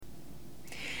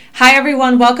Hi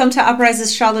everyone, welcome to Uprise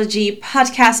Astrology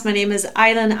Podcast. My name is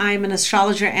Island. I'm an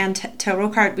astrologer and tarot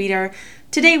card reader.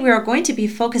 Today we are going to be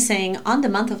focusing on the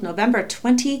month of November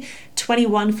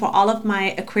 2021 for all of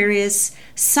my Aquarius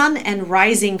Sun and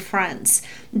Rising friends.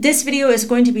 This video is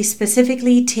going to be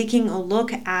specifically taking a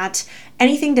look at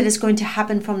anything that is going to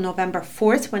happen from November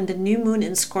 4th when the new moon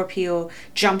in Scorpio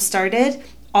jump started,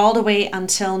 all the way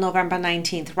until November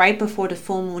 19th, right before the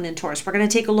full moon in Taurus. We're going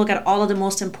to take a look at all of the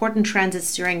most important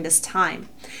transits during this time.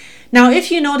 Now,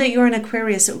 if you know that you're an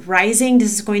Aquarius rising,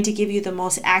 this is going to give you the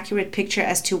most accurate picture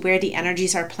as to where the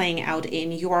energies are playing out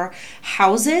in your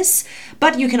houses,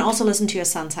 but you can also listen to your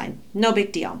sun sign. No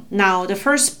big deal. Now, the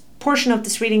first portion of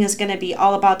this reading is going to be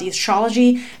all about the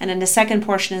astrology, and then the second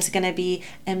portion is going to be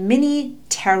a mini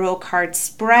tarot card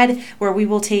spread where we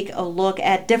will take a look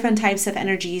at different types of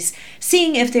energies,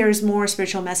 seeing if there's more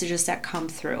spiritual messages that come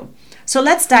through. So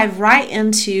let's dive right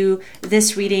into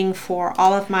this reading for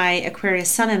all of my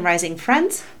Aquarius Sun and Rising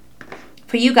friends.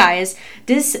 For you guys,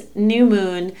 this new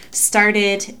moon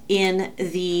started in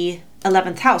the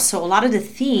 11th house. So a lot of the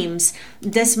themes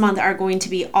this month are going to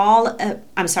be the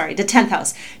 10th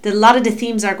house. A lot of the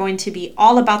themes are going to be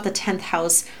all about the 10th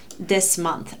house this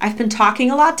month. I've been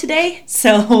talking a lot today,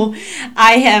 so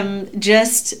I am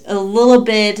just a little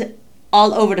bit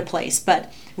all over the place,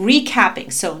 but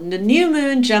recapping. So the new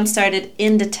moon jump started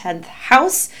in the 10th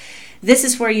house. This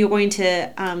is where you're going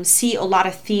to see a lot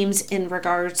of themes in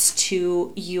regards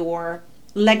to your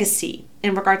legacy,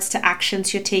 in regards to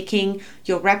actions you're taking,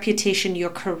 your reputation, your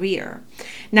career.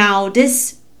 Now,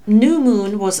 this new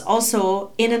moon was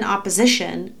also in an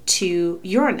opposition to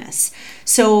Uranus.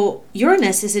 So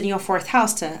Uranus is in your fourth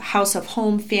house, the house of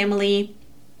home, family,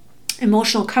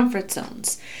 emotional comfort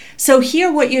zones. So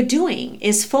here what you're doing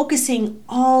is focusing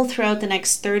all throughout the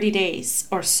next 30 days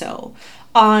or so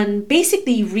on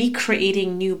basically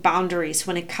recreating new boundaries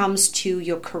when it comes to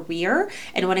your career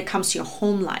and when it comes to your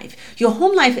home life. Your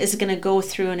home life is going to go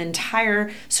through an entire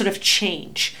sort of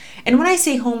change. And when I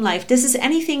say home life, this is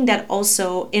anything that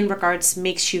also in regards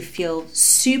makes you feel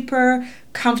super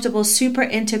comfortable, super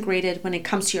integrated when it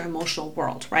comes to your emotional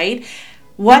world, right?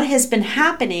 What has been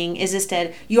happening is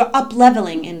that you're up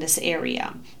leveling in this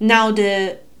area. Now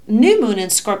the new moon in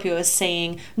Scorpio is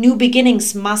saying new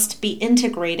beginnings must be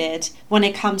integrated when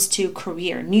it comes to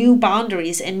career, new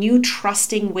boundaries and new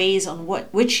trusting ways on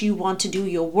which you want to do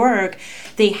your work.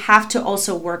 They have to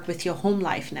also work with your home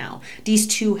life now. These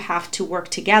two have to work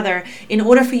together in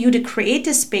order for you to create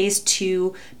the space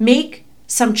to make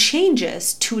some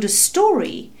changes to the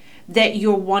story that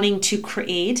you're wanting to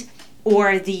create,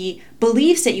 or the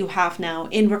beliefs that you have now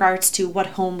in regards to what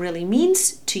home really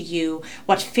means to you,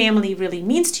 what family really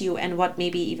means to you, and what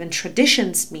maybe even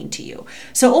traditions mean to you.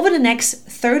 So over the next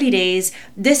 30 days,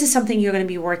 this is something you're going to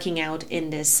be working out in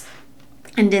these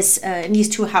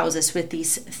two houses with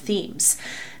these themes.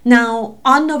 Now,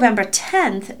 on November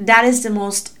 10th, that is the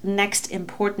most next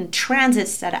important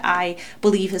transits that I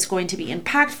believe is going to be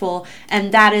impactful,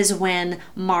 and that is when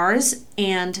Mars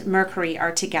and Mercury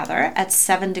are together at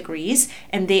 7 degrees,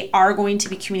 and they are going to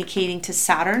be communicating to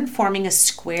Saturn, forming a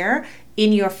square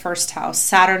in your first house,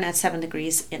 Saturn at 7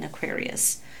 degrees in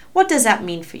Aquarius. What does that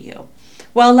mean for you?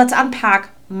 Well, let's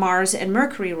unpack Mars and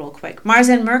Mercury real quick. Mars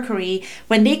and Mercury,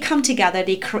 when they come together,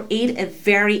 they create a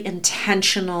very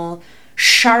intentional,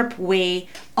 sharp way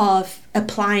of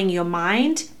applying your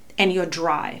mind and your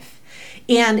drive.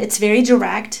 And it's very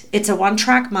direct. It's a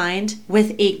one-track mind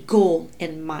with a goal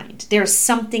in mind. There's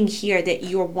something here that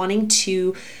you're wanting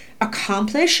to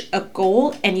accomplish, a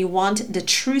goal, and you want the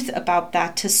truth about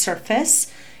that to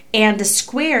surface. And the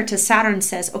square to Saturn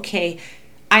says, okay,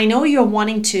 I know you're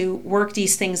wanting to work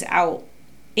these things out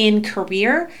in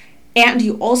career, and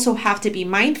you also have to be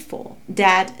mindful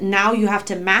that now you have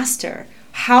to master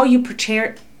how you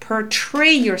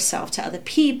portray yourself to other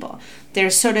people.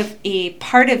 There's sort of a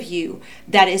part of you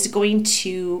that is going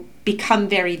to become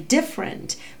very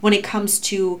different when it comes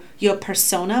to your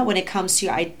persona, when it comes to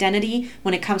your identity,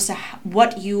 when it comes to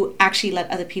what you actually let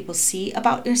other people see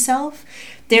about yourself.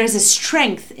 There's a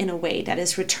strength in a way that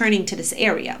is returning to this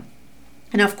area.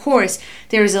 And of course,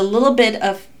 there is a little bit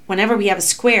of, whenever we have a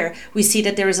square, we see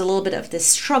that there is a little bit of this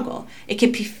struggle. It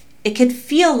could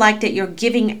feel like that you're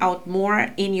giving out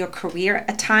more in your career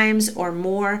at times, or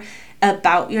more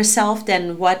about yourself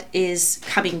than what is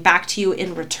coming back to you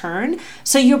in return.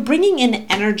 So you're bringing in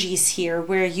energies here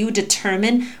where you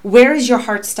determine where is your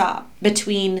heart stop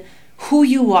between who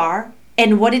you are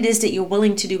and what it is that you're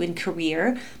willing to do in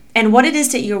career, and what it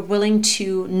is that you're willing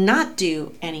to not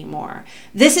do anymore.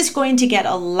 This is going to get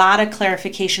a lot of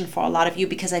clarification for a lot of you,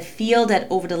 because I feel that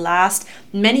over the last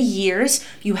many years,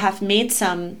 you have made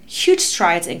some huge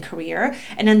strides in career,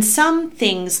 and then some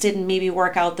things didn't maybe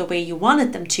work out the way you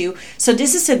wanted them to. So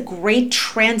this is a great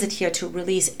transit here to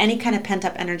release any kind of pent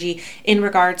up energy in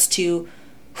regards to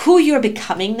who you're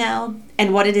becoming now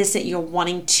and what it is that you're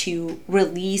wanting to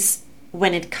release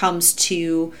when it comes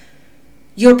to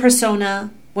your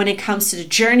persona, when it comes to the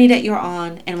journey that you're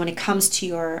on, and when it comes to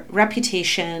your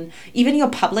reputation, even your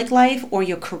public life or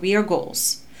your career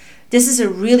goals. This is a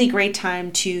really great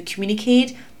time to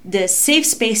communicate the safe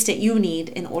space that you need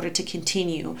in order to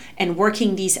continue, and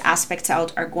working these aspects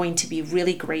out are going to be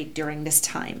really great during this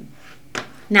time.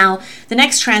 Now, the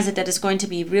next transit that is going to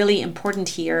be really important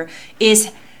here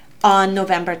is on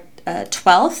November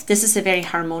 12th. This is a very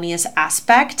harmonious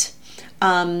aspect.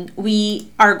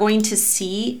 We are going to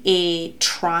see a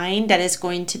trine that is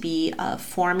going to be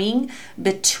forming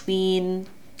between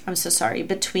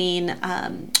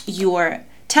your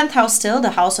 10th house, still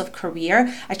the house of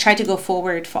career. I tried to go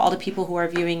forward for all the people who are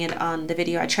viewing it on the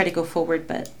video. I try to go forward,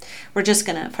 but we're just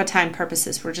gonna, for time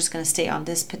purposes, we're just gonna stay on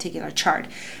this particular chart.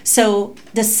 So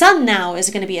the sun now is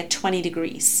gonna be at 20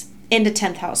 degrees in the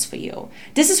 10th house for you.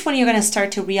 This is when you're gonna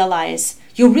start to realize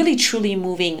you're really truly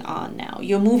moving on now.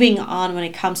 You're moving on when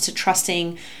it comes to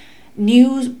trusting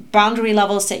new boundary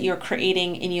levels that you're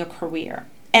creating in your career.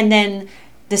 And then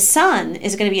the sun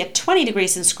is going to be at 20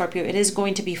 degrees in Scorpio. It is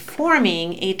going to be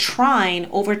forming a trine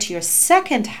over to your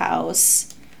second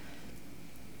house,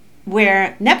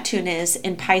 where Neptune is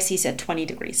in Pisces at 20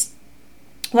 degrees.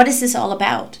 What is this all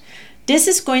about? This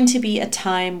is going to be a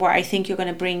time where I think you're going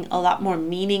to bring a lot more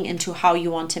meaning into how you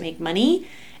want to make money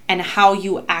and how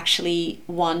you actually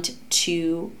want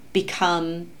to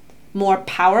become more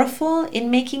powerful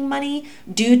in making money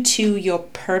due to your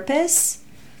purpose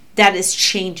that is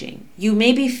changing. You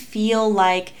maybe feel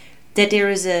like that there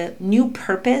is a new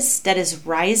purpose that is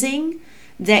rising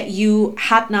that you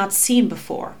had not seen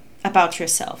before about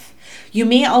yourself. You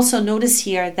may also notice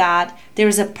here that there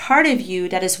is a part of you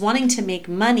that is wanting to make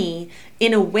money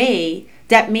in a way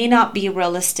that may not be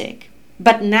realistic,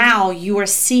 but now you are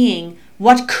seeing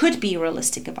what could be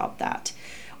realistic about that,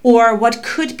 or what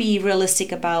could be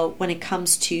realistic about when it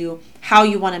comes to how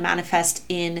you want to manifest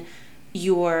in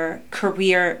your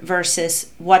career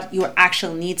versus what your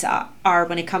actual needs are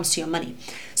when it comes to your money.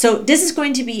 So this is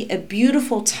going to be a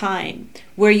beautiful time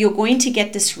where you're going to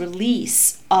get this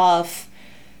release of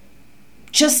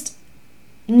just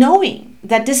knowing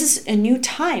that this is a new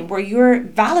time where you're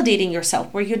validating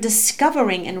yourself, where you're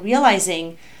discovering and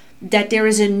realizing that there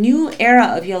is a new era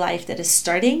of your life that is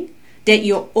starting, that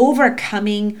you're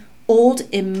overcoming old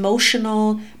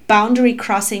emotional boundary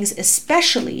crossings,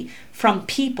 especially from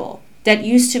people that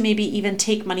used to maybe even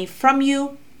take money from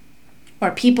you, or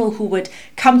people who would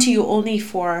come to you only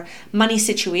for money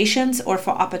situations or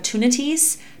for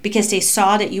opportunities because they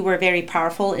saw that you were very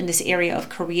powerful in this area of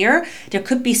career. There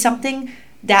could be something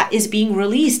that is being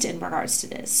released in regards to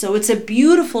this. So it's a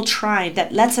beautiful trine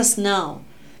that lets us know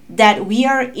that we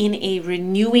are in a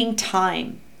renewing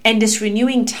time. And this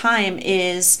renewing time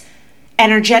is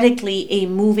energetically a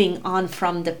moving on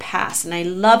from the past. And I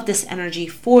love this energy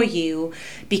for you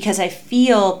because I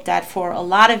feel that for a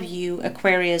lot of you,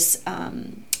 Aquarius,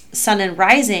 sun and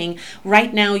rising,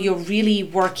 right now you're really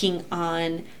working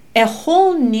on a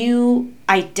whole new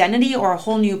identity or a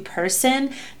whole new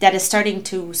person that is starting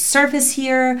to surface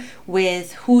here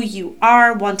with who you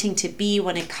are wanting to be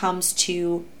when it comes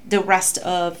to the rest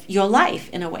of your life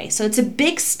in a way. So it's a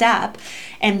big step,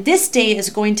 and this day is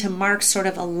going to mark sort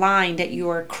of a line that you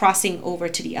are crossing over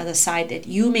to the other side that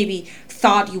you maybe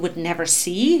thought you would never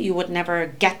see, you would never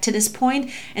get to this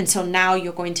point. And so now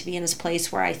you're going to be in this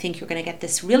place where I think you're going to get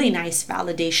this really nice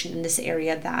validation in this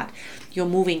area that you're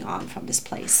moving on from this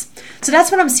place. So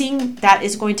that's what I'm seeing that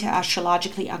is going to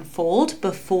astrologically unfold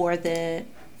before the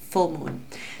full moon.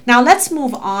 Now let's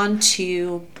move on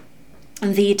to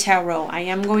the tarot. I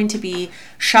am going to be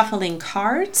shuffling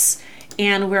cards,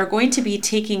 and we're going to be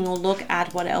taking a look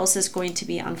at what else is going to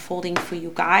be unfolding for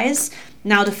you guys.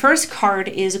 Now the first card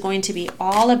is going to be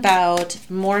all about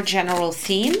more general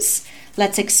themes.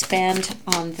 Let's expand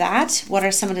on that. What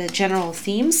are some of the general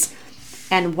themes?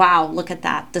 And wow, look at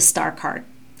that, the star card.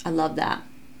 I love that.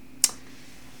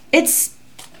 It's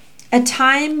a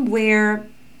time where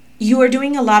you are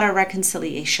doing a lot of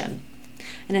reconciliation.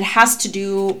 And it has to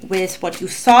do with what you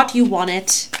thought you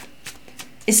wanted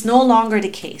is no longer the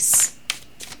case.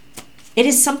 It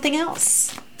is something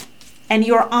else. And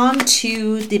you're on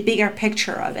to the bigger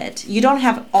picture of it. You don't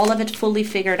have all of it fully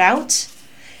figured out,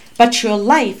 but your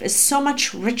life is so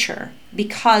much richer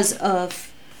because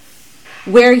of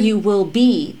where you will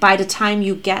be by the time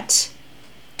you get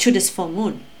to this full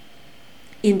moon.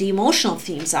 In the emotional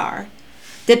themes are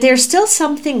that there's still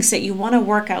some things that you want to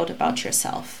work out about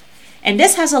yourself. And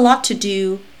this has a lot to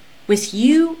do with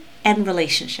you and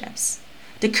relationships.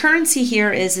 The currency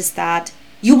here is that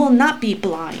you will not be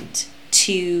blind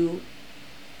to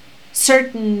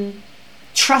certain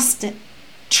trusting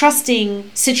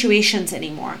situations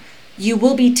anymore. You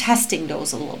will be testing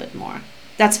those a little bit more.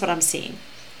 That's what I'm seeing.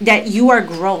 That you are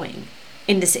growing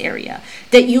in this area.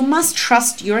 That you must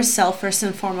trust yourself first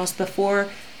and foremost before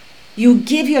you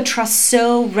give your trust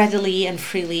so readily and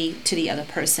freely to the other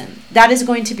person. That is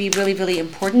going to be really, really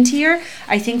important here.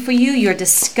 I think for you, you're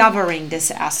discovering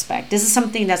this aspect. This is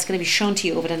something that's going to be shown to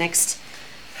you over the next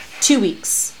 2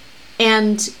 weeks.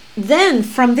 And then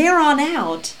from there on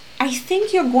out, I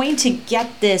think you're going to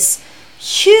get this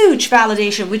huge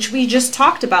validation, which we just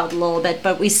talked about a little bit,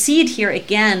 but we see it here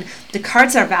again. The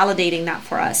cards are validating that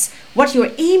for us. What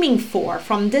you're aiming for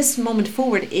from this moment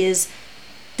forward is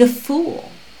the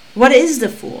Fool. What is the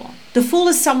Fool? The Fool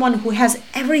is someone who has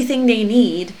everything they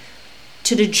need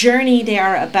to the journey they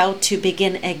are about to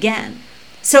begin again.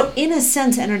 So in a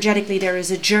sense, energetically, there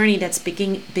is a journey that's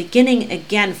beginning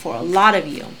again for a lot of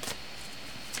you.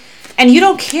 And you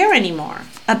don't care anymore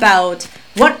about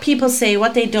what people say,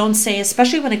 what they don't say,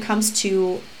 especially when it comes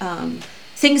to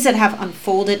things that have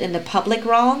unfolded in the public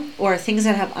realm or things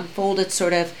that have unfolded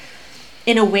sort of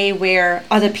in a way where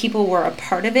other people were a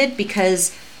part of it,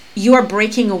 because you are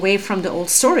breaking away from the old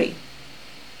story.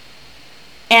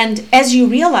 And as you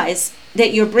realize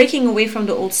that you're breaking away from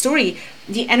the old story,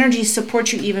 the energies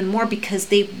support you even more because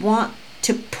they want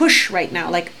to push right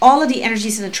now. Like all of the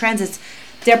energies in the transits,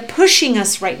 they're pushing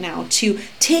us right now to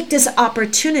take this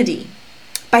opportunity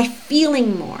by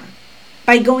feeling more,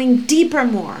 by going deeper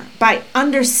more, by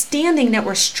understanding that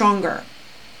we're stronger,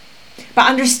 by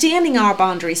understanding our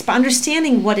boundaries, by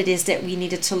understanding what it is that we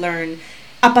needed to learn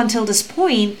up until this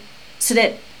point, so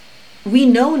that we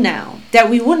know now that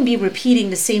we wouldn't be repeating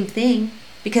the same thing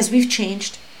because we've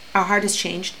changed, our heart has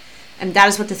changed. And that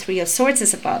is what the Three of Swords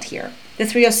is about here. The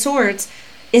Three of Swords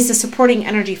is the supporting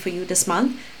energy for you this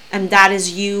month. And that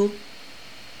is you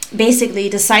basically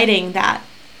deciding that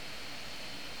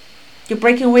you're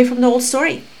breaking away from the old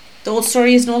story. The old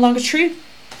story is no longer true.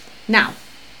 Now,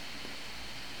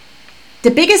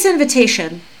 the biggest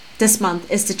invitation this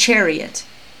month is the Chariot.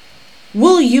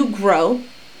 Will you grow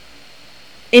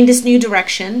in this new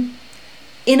direction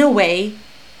in a way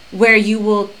where you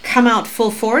will come out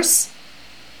full force?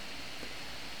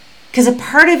 Because a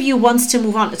part of you wants to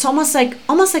move on. It's almost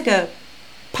like a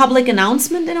public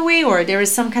announcement in a way, or there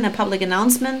is some kind of public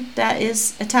announcement that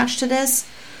is attached to this,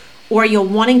 or you're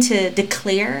wanting to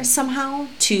declare somehow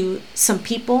to some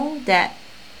people that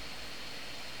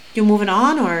you're moving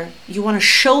on, or you want to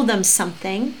show them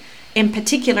something in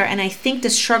particular. And I think the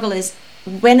struggle is,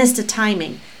 when is the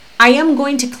timing? I am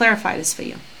going to clarify this for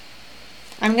you.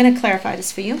 I'm going to clarify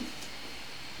this for you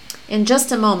in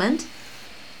just a moment.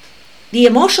 The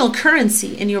emotional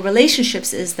currency in your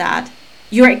relationships is that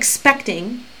you're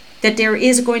expecting that there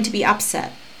is going to be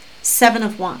upset. 7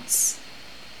 of Wands.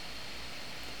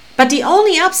 But the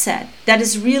only upset that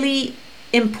is really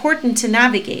important to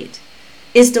navigate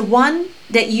is the one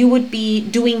that you would be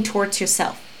doing towards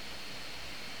yourself.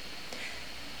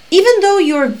 Even though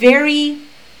you're very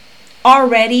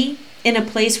already in a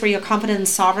place where you're confident and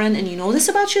sovereign and you know this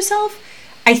about yourself,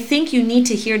 I think you need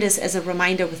to hear this as a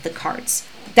reminder with the cards.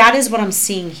 That is what I'm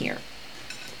seeing here.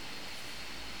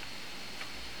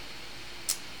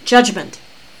 Judgment.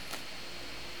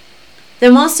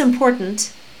 The most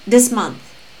important this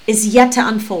month is yet to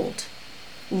unfold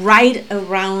right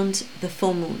around the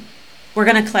full moon. We're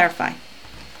going to clarify.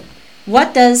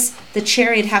 What does the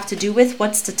Chariot have to do with?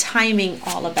 What's the timing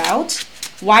all about?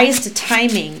 Why is the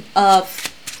timing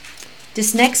of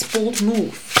this next bold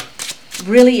move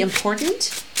really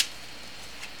important?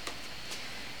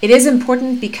 It is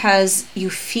important because you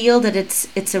feel that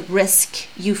it's a risk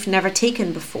you've never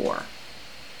taken before.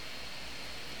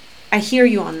 I hear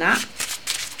you on that.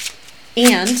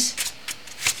 And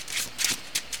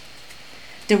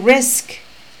the risk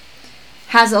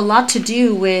has a lot to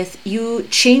do with you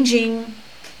changing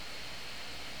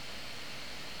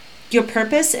your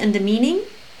purpose and the meaning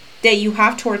that you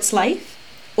have towards life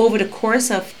over the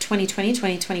course of 2020,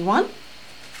 2021.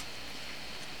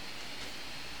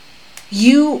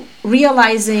 You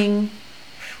realizing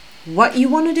what you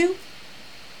want to do.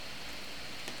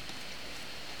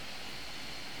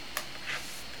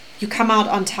 You come out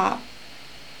on top.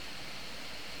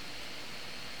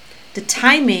 The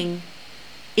timing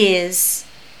is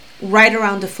right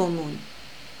around the full moon.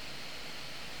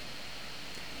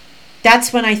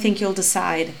 That's when I think you'll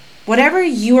decide whatever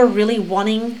you are really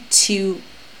wanting to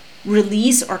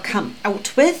release or come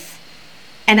out with.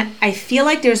 And I feel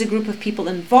like there's a group of people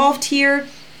involved here,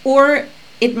 or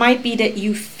it might be that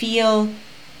you feel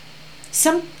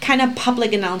some kind of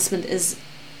public announcement is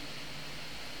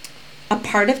a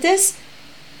part of this.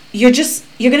 You're going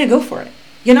to go for it.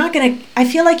 I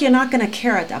feel like you're not going to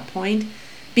care at that point,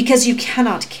 because you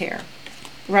cannot care,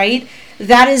 right?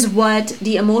 That is what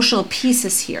the emotional piece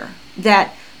is here,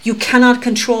 that you cannot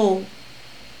control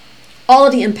all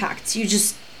of the impacts. You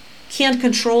just can't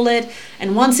control it.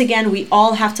 And once again, we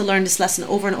all have to learn this lesson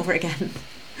over and over again.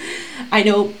 I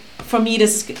know for me,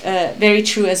 this is very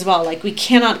true as well. Like, we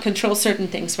cannot control certain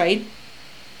things, right?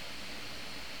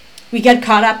 We get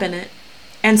caught up in it.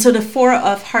 And so the Four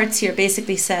of Hearts here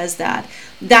basically says that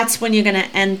that's when you're going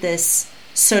to end this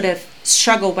sort of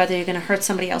struggle, whether you're going to hurt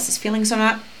somebody else's feelings or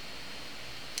not.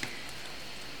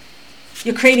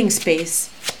 You're creating space.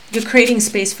 You're creating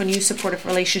space for new supportive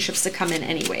relationships to come in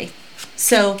anyway.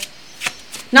 So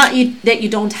not that you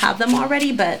don't have them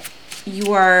already, but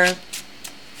you're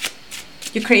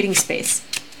creating space.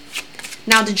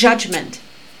 Now the Judgment,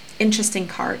 interesting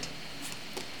card.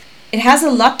 It has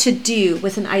a lot to do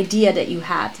with an idea that you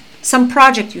had, some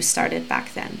project you started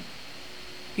back then.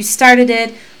 You started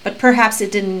it, but perhaps it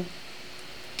didn't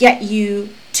get you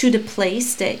to the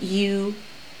place that you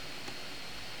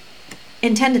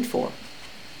intended for.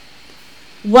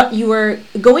 What you are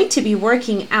going to be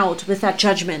working out with that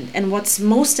Judgment, and what's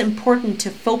most important to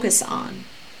focus on,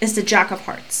 is the Jack of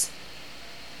Hearts.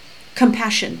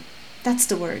 Compassion, that's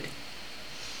the word.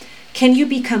 Can you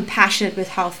be compassionate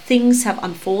with how things have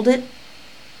unfolded?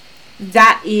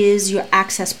 That is your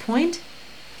access point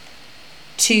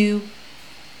to,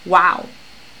 wow,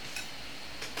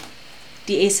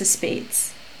 the Ace of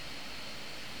Spades.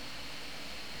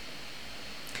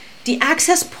 The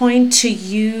access point to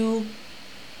you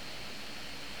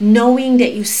knowing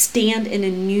that you stand in a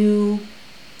new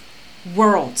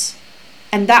world,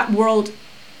 and that world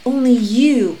only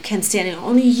you can stand in,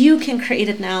 only you can create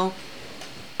it now.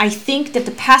 I think that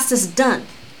the past is done.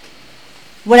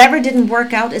 Whatever didn't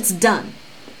work out, it's done.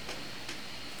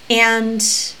 And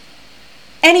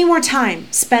any more time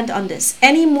spent on this,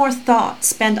 any more thought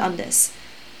spent on this,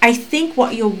 I think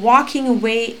what you're walking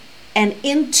away and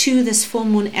into this full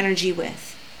moon energy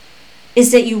with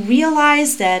is that you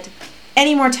realize that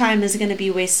any more time is going to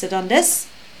be wasted on this,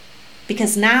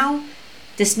 because now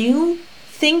this new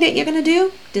thing that you're going to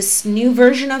do, this new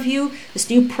version of you, this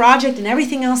new project and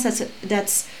everything else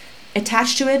that's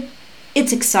attached to it,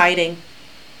 it's exciting.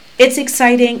 It's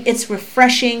exciting. It's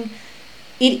refreshing.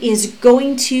 It is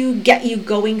going to get you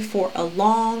going for a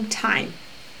long time.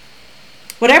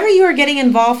 Whatever you are getting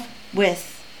involved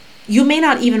with, you may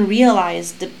not even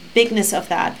realize the bigness of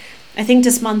that. I think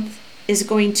this month is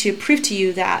going to prove to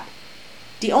you that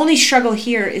the only struggle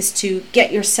here is to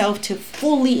get yourself to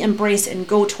fully embrace and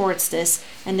go towards this.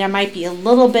 And there might be a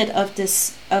little bit of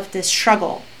this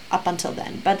struggle up until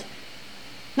then, but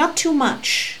not too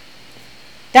much.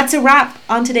 That's a wrap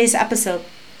on today's episode.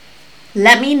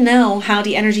 Let me know how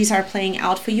the energies are playing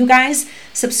out for you guys.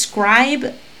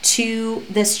 Subscribe to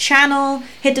this channel.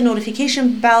 Hit the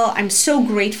notification bell. I'm so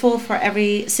grateful for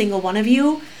every single one of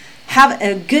you. Have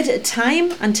a good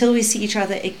time until we see each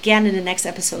other again in the next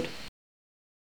episode.